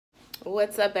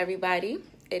What's up, everybody?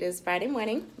 It is Friday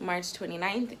morning, March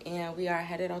 29th, and we are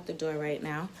headed out the door right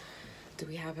now. Do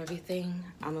we have everything?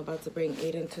 I'm about to bring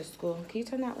Aiden to school. Can you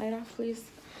turn that light off, please?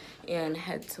 And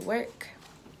head to work.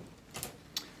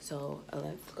 So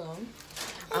let's go.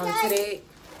 Today.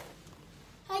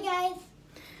 Hi guys.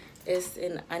 It's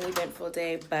an uneventful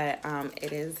day, but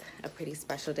it is a pretty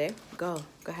special day. Go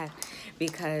ahead.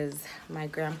 Because my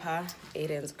grandpa,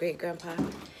 Aiden's great grandpa,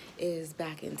 is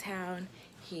back in town.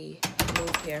 He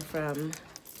moved here from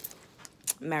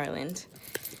Maryland,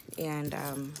 and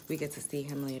we get to see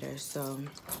him later. So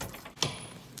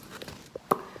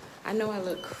I know I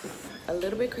look a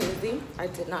little bit crazy. I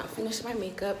did not finish my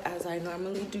makeup as I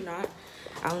normally do not.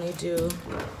 I only do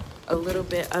a little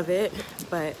bit of it,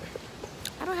 but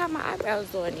I don't have my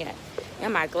eyebrows on yet,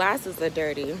 and my glasses are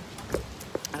dirty.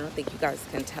 I don't think you guys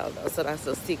can tell though, so that's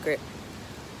a secret.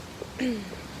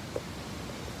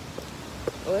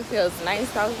 Oh, it feels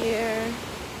nice out here.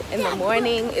 In the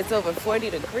morning, it's over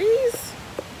 40 degrees.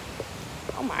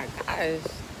 Oh my gosh,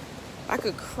 I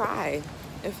could cry.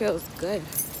 It feels good.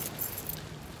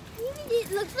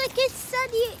 It looks like it's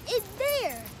sunny in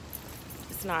there.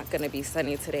 It's not gonna be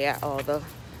sunny today at all though.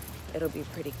 It'll be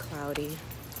pretty cloudy.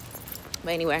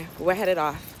 But anyway, we're headed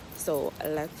off, so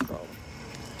let's go.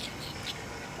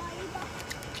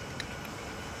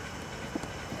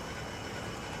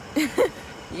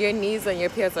 Your knees and your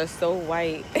pants are so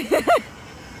white. Those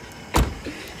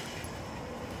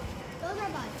are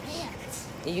my pants.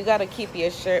 You gotta keep your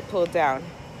shirt pulled down.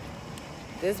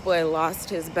 This boy lost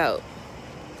his belt.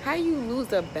 How you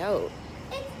lose a belt?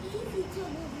 It's easy to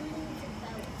lose a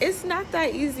belt. It's not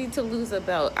that easy to lose a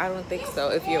belt. I don't think so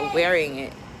if you're wearing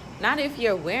it. Not if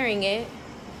you're wearing it.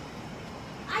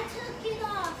 I took it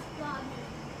off,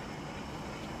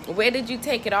 Bobby. Where did you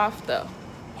take it off though?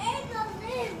 In the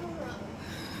living room.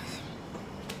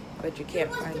 But you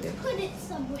can't find it. You must have put it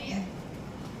somewhere.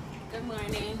 Good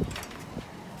morning.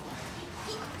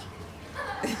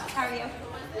 How are you?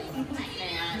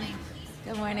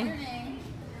 Good morning.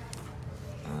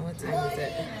 What time is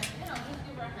it?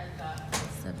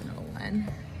 7:01.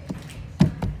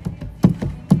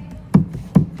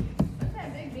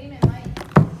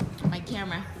 My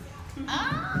camera.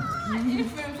 Ah, you're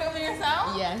filming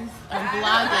yourself? Yes, I'm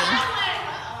vlogging.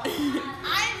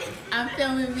 I'm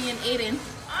filming me and Aiden.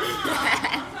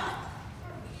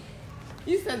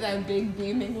 You said that big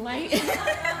beaming light. Here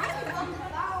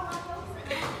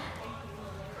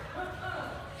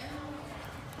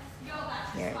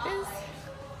it is.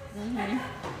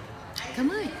 Come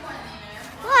on.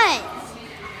 What?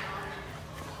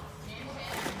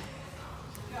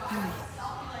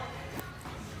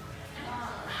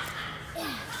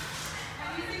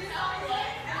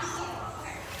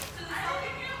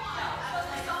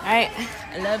 All right,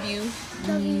 I love you.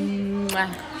 Mwah.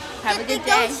 Have a good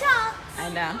day. I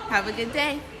know. Have a good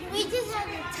day. We just had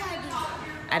a teddy.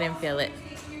 I didn't feel it.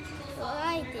 Well,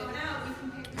 I did. All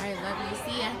right, love you.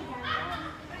 See ya.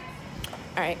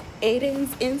 All right,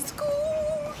 Aiden's in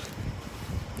school.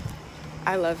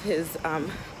 I love his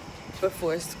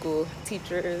before school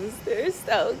teachers. They're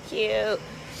so cute.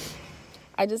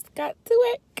 I just got to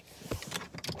work.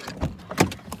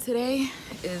 Today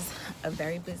is a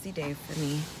very busy day for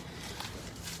me.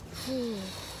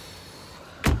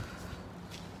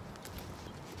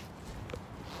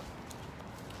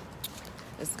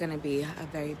 It's gonna be a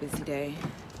very busy day.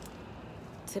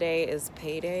 Today is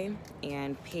payday,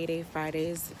 and payday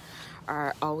Fridays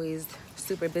are always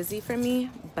super busy for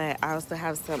me, but I also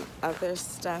have some other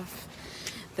stuff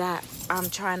that I'm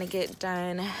trying to get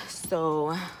done.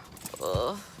 So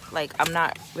like, I'm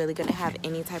not really gonna have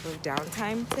any type of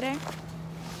downtime today,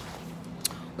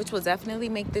 which will definitely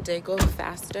make the day go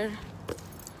faster.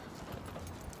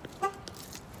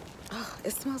 Oh,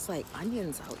 it smells like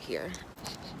onions out here.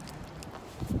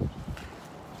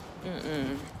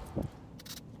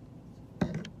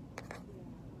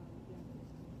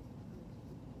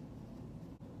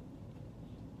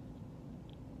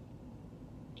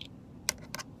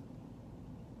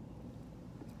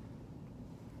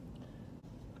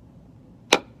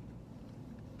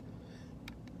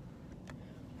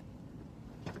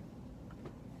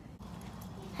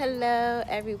 Hello,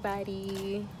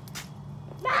 everybody.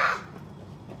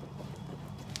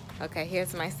 Okay,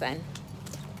 here's my son.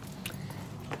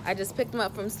 I just picked him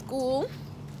up from school.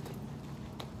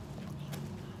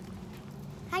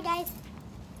 Hi guys.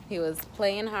 He was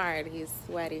playing hard. He's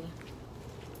sweaty.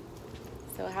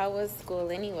 So how was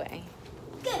school anyway?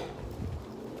 Good.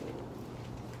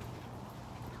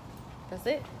 That's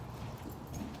it?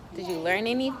 Did you learn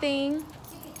anything?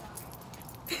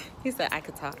 He said I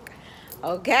could talk.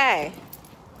 Okay.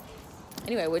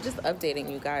 Anyway, we're just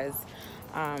updating you guys.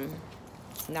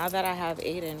 Now that I have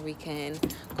Aiden, we can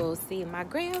go see my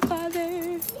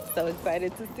grandfather. So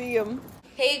excited to see him.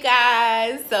 Hey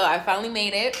guys, so I finally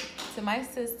made it to my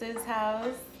sister's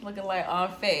house. Looking like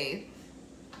on faith.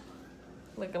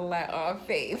 Looking like on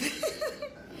faith.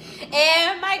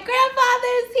 And my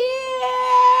grandfather's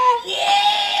here!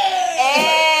 Yay!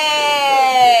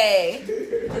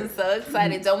 Hey! I'm so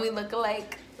excited. Don't we look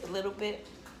alike a little bit?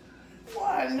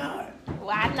 Why not?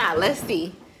 Why not? Let's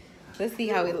see. Let's see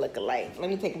how we look alike. Let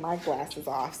me take my glasses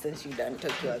off since you done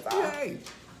took yours off. Hey.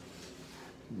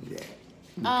 Yeah.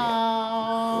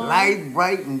 Oh. Light,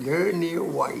 bright, and very near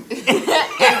white.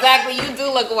 Exactly. You do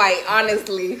look white,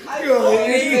 honestly. You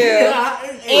do.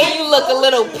 And you look a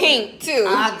little pink, too.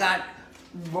 I got,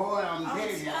 boy, I'm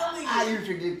telling you, I used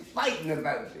to get fighting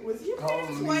about it. Was your Calling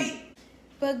parents me- white?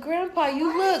 But Grandpa,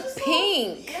 you look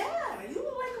pink. Yeah, you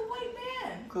look like a white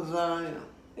man. Cause I am.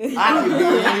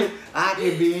 I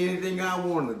can be anything I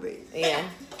want to be. Yeah.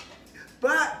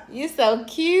 But, You so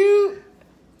cute.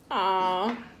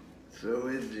 Aw. so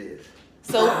is this.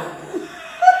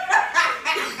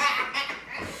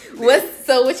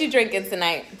 So, what you drinking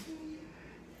tonight?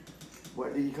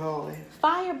 What do you call it?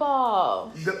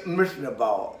 Fireball. Mr.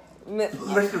 Ball. Mi-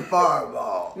 Mr.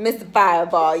 Fireball. Mr.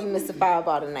 Fireball. You Mr.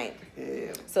 Fireball tonight.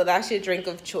 Yeah. So that's your drink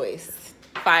of choice.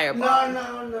 Fireball.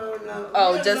 No.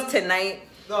 Oh, Yeah, just no. tonight?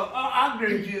 No, I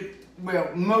drink it, well,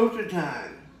 most of the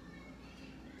time,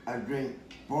 I drink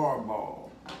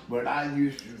Fireball, but I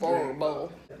used to drink.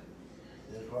 Fireball.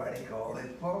 That's why they call it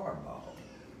Fireball.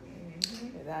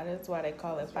 That is why they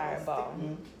call it Fireball.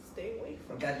 Stay away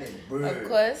from Got that Of bird.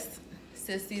 course,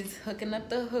 Sissy's hooking up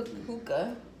the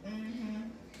hookah.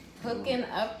 Hooking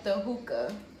up the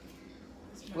hookah.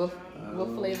 What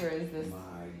flavor is this?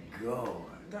 My God.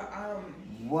 the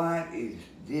What is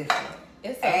this?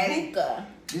 It's a Attic? hookah.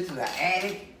 This is an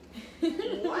attic?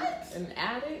 what? An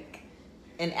addict?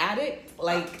 An addict?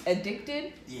 Like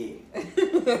addicted? Yeah.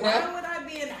 Why would I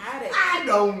be an addict? I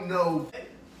don't know.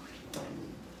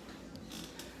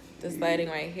 This lighting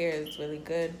right here is really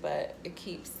good, but it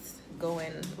keeps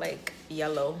going like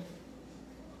yellow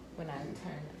when I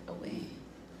turn away.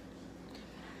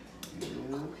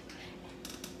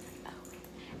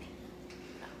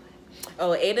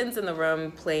 Oh, Aiden's in the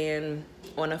room playing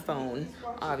on a phone,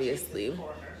 obviously.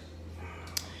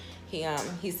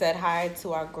 He said hi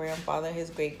to our grandfather, his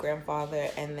great grandfather,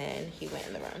 and then he went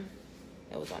in the room.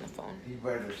 It was on the phone. You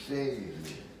better say it.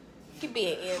 He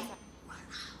being in.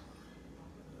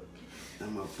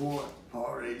 I'm a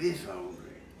party this hungry.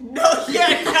 No,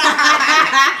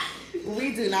 yeah.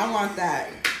 We do not want that.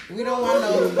 We don't want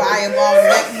no fireball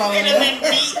neck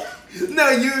bone. No,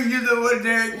 you know what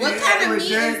there. What kind of meat is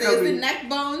this? Is it neck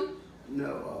bone?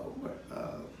 No,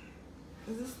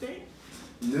 Is this steak?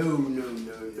 no.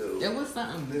 It was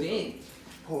something big.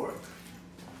 Pork.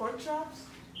 Pork chops?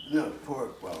 No,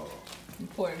 pork ball.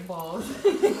 Pork balls.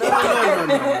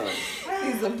 No.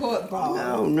 He's a pork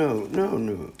ball.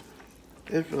 No.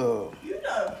 It's You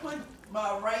know, put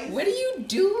my rice. What are you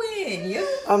doing?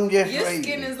 I'm just Your raising.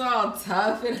 skin is all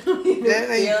tough and don't even That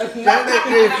ain't. feel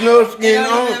There's no skin It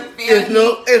don't on. even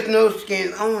feel It's no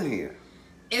skin on here.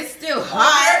 It's still Your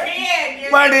hot. hand.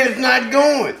 But it's not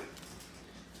going.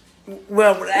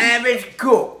 Well, have it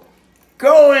cooked.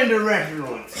 Go in the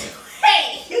restaurant.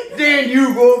 Hey! Then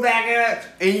you go back out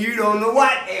and you don't know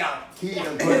what else he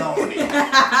done put on it.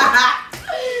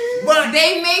 But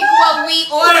They make what we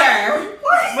order.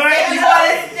 If you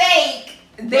want a steak,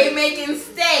 they making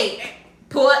steak.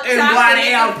 Pork and chop what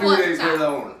and else do pork they chop. put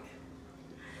on it?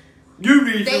 You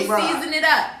be They surprised. season it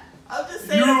up. I'm just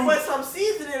saying to put some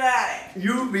seasoning on it.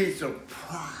 You be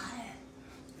surprised.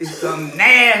 It's some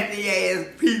nasty ass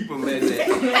people in there.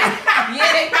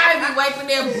 Yeah, they probably be wiping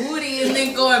their booty and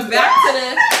then going back to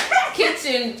the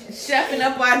kitchen, chefing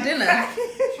up our dinner.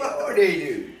 Sure they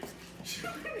do.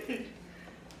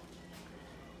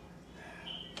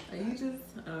 Are you just?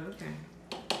 Oh, okay.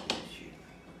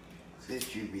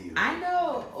 This you be. I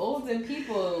know older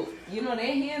people, you know,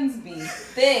 their hands be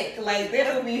thick. Like, they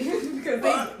don't be,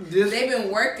 because they've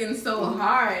been working so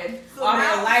hard So all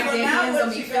now- their life, so their now hands what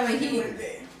don't be you gonna feeling do heat. with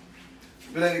it?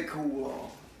 Let it cool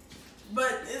off.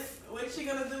 But what you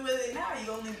gonna do with it now?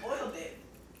 You only boiled it.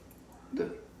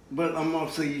 But I'm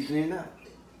gonna season it up.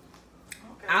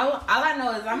 Okay. All I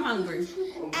know is I'm hungry.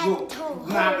 Go,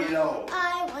 knock it off.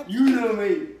 I want You know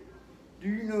me. Do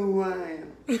you know who I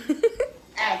am?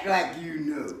 Act like you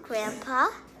know. Grandpa.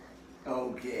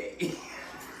 Okay.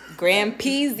 Grand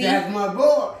Peasy. That's my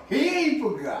boy. He ain't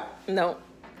forgot. No.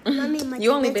 Mommy, my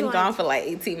You only favorite been one. gone for like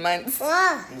 18 months.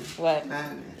 Ah, What?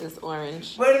 It's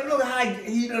orange. But look how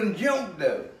he done jumped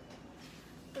though.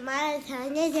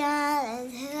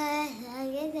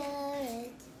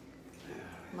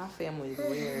 My family's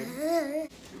weird.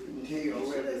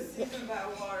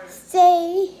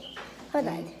 Say, hold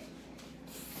on.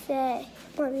 Say,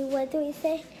 mommy, what do we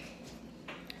say?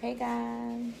 Hey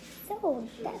guys. So,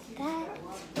 that.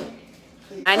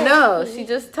 I know, she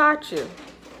just taught you.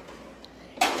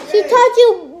 She taught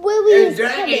you where we And was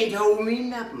Jack coming. ain't told me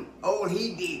nothing. All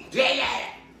he did.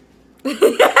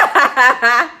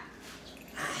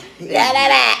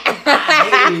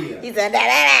 He said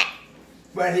that.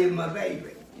 But he's my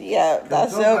baby. Yeah,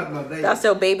 that's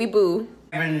your baby boo.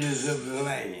 Avengers of the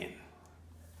land.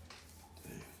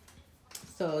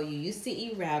 So you used to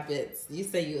eat rabbits. You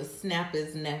say you would snap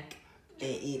his neck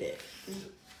and eat it.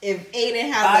 If Aiden I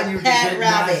has a used to pet take my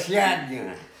rabbit,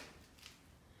 shotgun.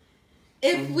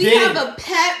 if we Dead. have a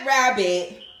pet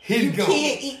rabbit, He's you gone.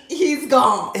 can't eat. He's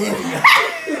gone.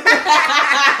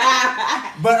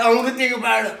 But only thing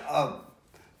about it,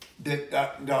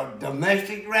 the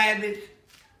domestic rabbits,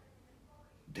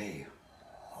 they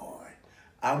hard.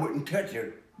 I wouldn't touch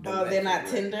it. Oh, they're not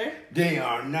tender. They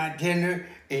are not tender,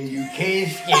 and you can't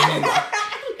skin them.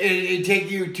 It take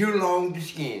you too long to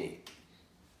skin it.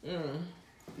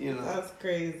 You know, That's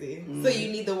crazy. So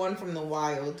you need the one from the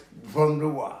wild. from the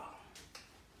wild.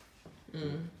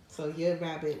 So your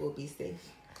rabbit will be safe.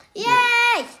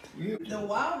 Yay! The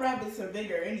wild rabbits are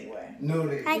bigger anyway. No,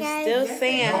 they. Hi, guys. Still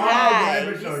saying Wild hi.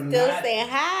 rabbits are Still not- saying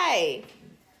hi.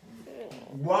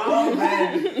 Wild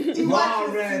rabbits.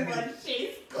 Wild rabbits.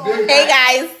 Chase Hey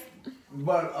guys.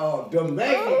 But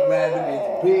domestic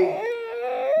rabbit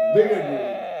is bigger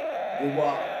than the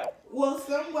wild. Well,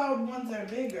 some wild ones are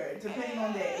bigger, depending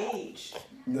on their age.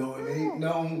 No, it ain't. No,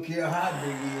 I don't care how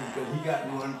big he is, because he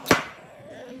got one.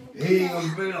 He ain't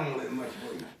gonna put it on that much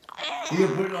for you.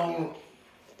 He'll put it on,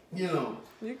 you know.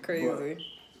 You're crazy.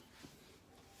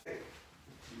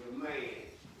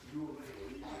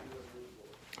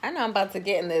 I know I'm about to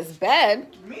get in this bed.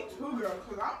 Me too, girl,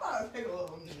 because I'm about to take a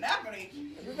little nappity.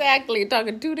 Exactly.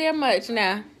 Talking too damn much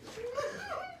now.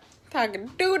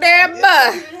 Talking too damn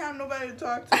much. He didn't have nobody to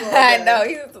talk to. all I day. know.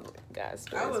 He was God,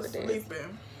 I was for days.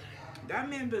 sleeping. That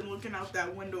man been looking out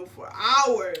that window for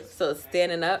hours. So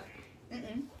standing up.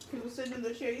 He was sitting in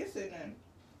the chair you're sitting in.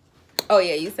 Oh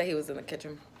yeah, you said he was in the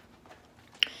kitchen.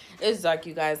 It's dark,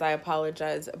 you guys. I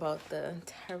apologize about the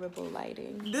terrible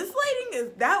lighting. This lighting is,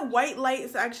 that white light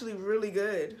is actually really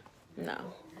good. No.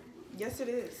 Yes, it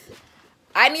is.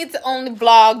 I need to only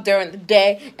vlog during the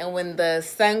day, and when the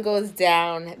sun goes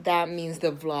down, that means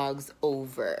the vlog's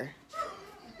over.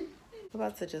 I'm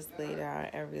about to just lay down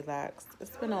and relax.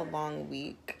 It's been a long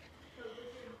week.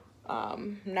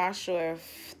 Not sure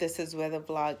if this is where the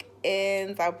vlog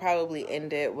ends. I'll probably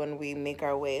end it when we make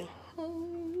our way home.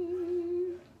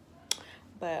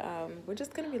 But we're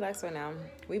just gonna relax right now.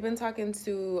 We've been talking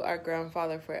to our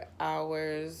grandfather for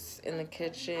hours in the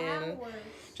kitchen.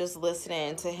 Just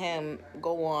listening to him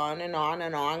go on and on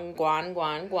and on,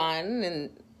 guan, and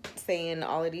saying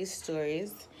all of these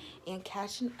stories and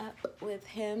catching up with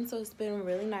him. So it's been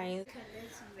really nice.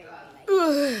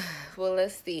 Well,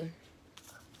 let's see.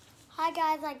 Hi,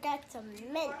 guys. I got some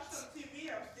mint.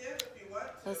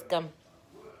 Let's go.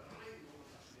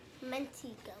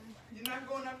 Minty gum. You're not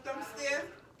going up them stairs?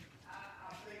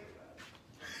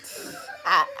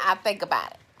 I think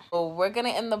about it. Well, we're gonna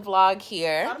end the vlog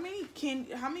here. How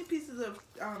many pieces of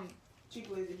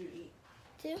chicles did you eat?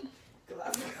 2.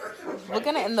 We're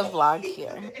gonna end the vlog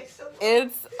here.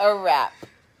 It's a wrap.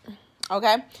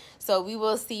 Okay, so we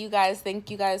will see you guys. Thank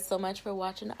you guys so much for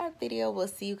watching our video. We'll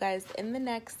see you guys in the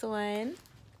next one.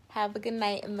 Have a good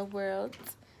night in the world.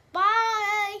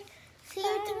 Bye. See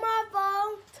you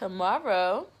tomorrow.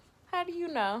 Tomorrow? How do you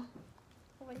know?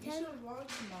 You should vlog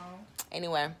tomorrow.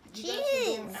 Anyway,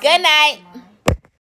 Cheers. good night.